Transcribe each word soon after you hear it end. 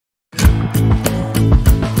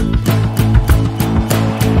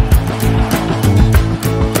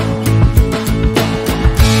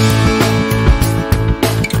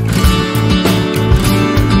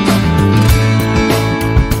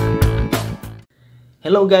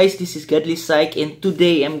Hello guys, this is GodlyPyched, and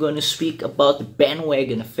today I'm going to speak about the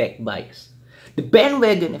bandwagon effect bias. The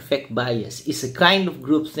bandwagon effect bias is a kind of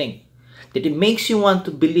groupthink that it makes you want to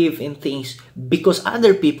believe in things because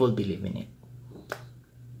other people believe in it.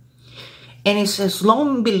 And it's a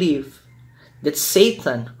long belief that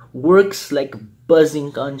Satan works like a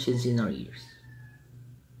buzzing conscience in our ears.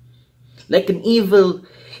 Like an evil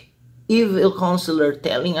counselor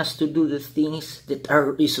telling us to do the things that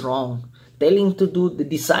is wrong, telling to do the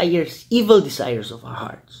evil desires of our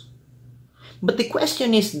hearts. But the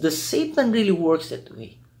question is, does Satan really work that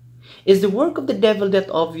way? Is the work of the devil that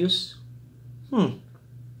obvious?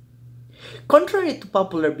 Contrary to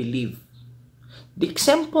popular belief, the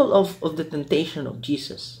example of the temptation of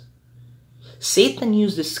Jesus, Satan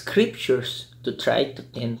used the scriptures to try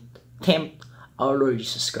to tempt our Lord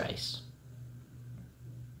Jesus Christ.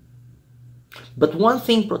 But one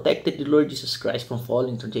thing protected the Lord Jesus Christ from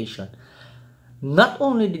falling temptation: not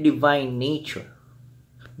only the divine nature,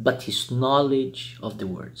 but his knowledge of the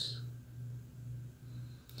words.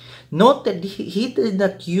 Note that he did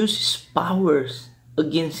not use his powers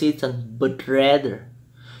against Satan, but rather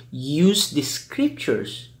used the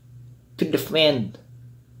scriptures to defend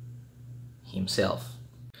himself.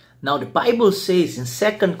 Now the Bible says in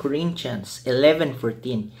 2 Corinthians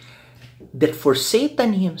 11:14 that for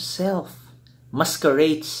Satan himself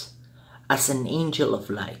masquerades as an angel of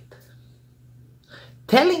light,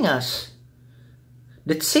 telling us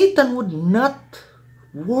that Satan would not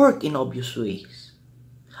work in obvious ways.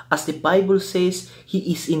 As the Bible says,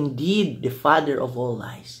 he is indeed the father of all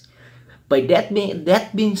lies. By that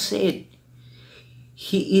being said,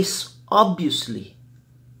 he is obviously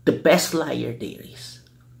the best liar there is.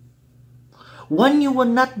 One you will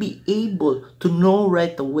not be able to know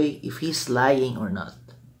right away if he's lying or not.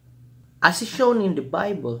 As is shown in the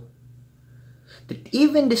Bible, that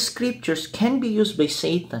even the scriptures can be used by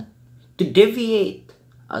Satan to deviate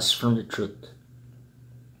us from the truth.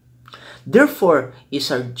 Therefore,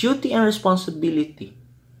 it's our duty and responsibility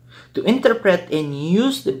to interpret and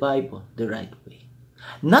use the Bible the right way.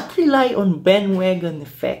 Not rely on bandwagon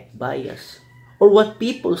effect bias, or what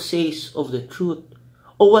people say of the truth,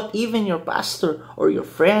 or what even your pastor or your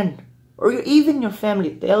friend or even your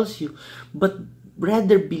family tells you, but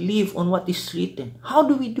rather believe on what is written. How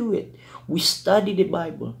do we do it? We study the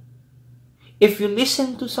Bible. If you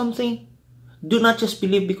listen to something, do not just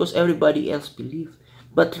believe because everybody else believes,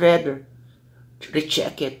 but rather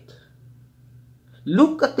recheck it.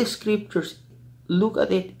 Look at the scriptures. Look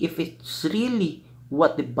at it if it's really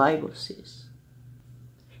what the Bible says.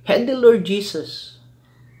 Had the Lord Jesus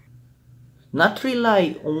not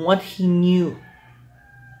rely on what he knew,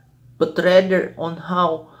 but rather on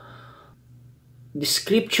how the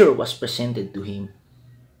scripture was presented to him,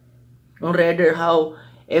 or rather how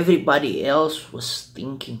everybody else was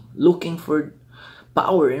thinking, looking for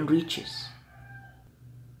power and riches,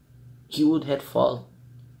 he would have fallen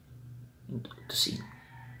into sin.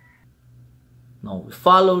 Now we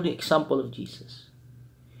follow the example of Jesus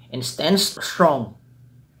and stand strong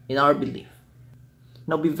in our belief.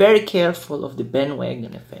 Now be very careful of the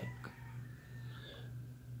bandwagon effect.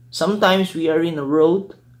 Sometimes we are in a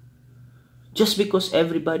road just because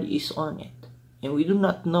everybody is on it, and we do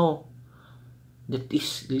not know that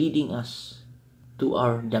is leading us to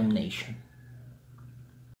our damnation.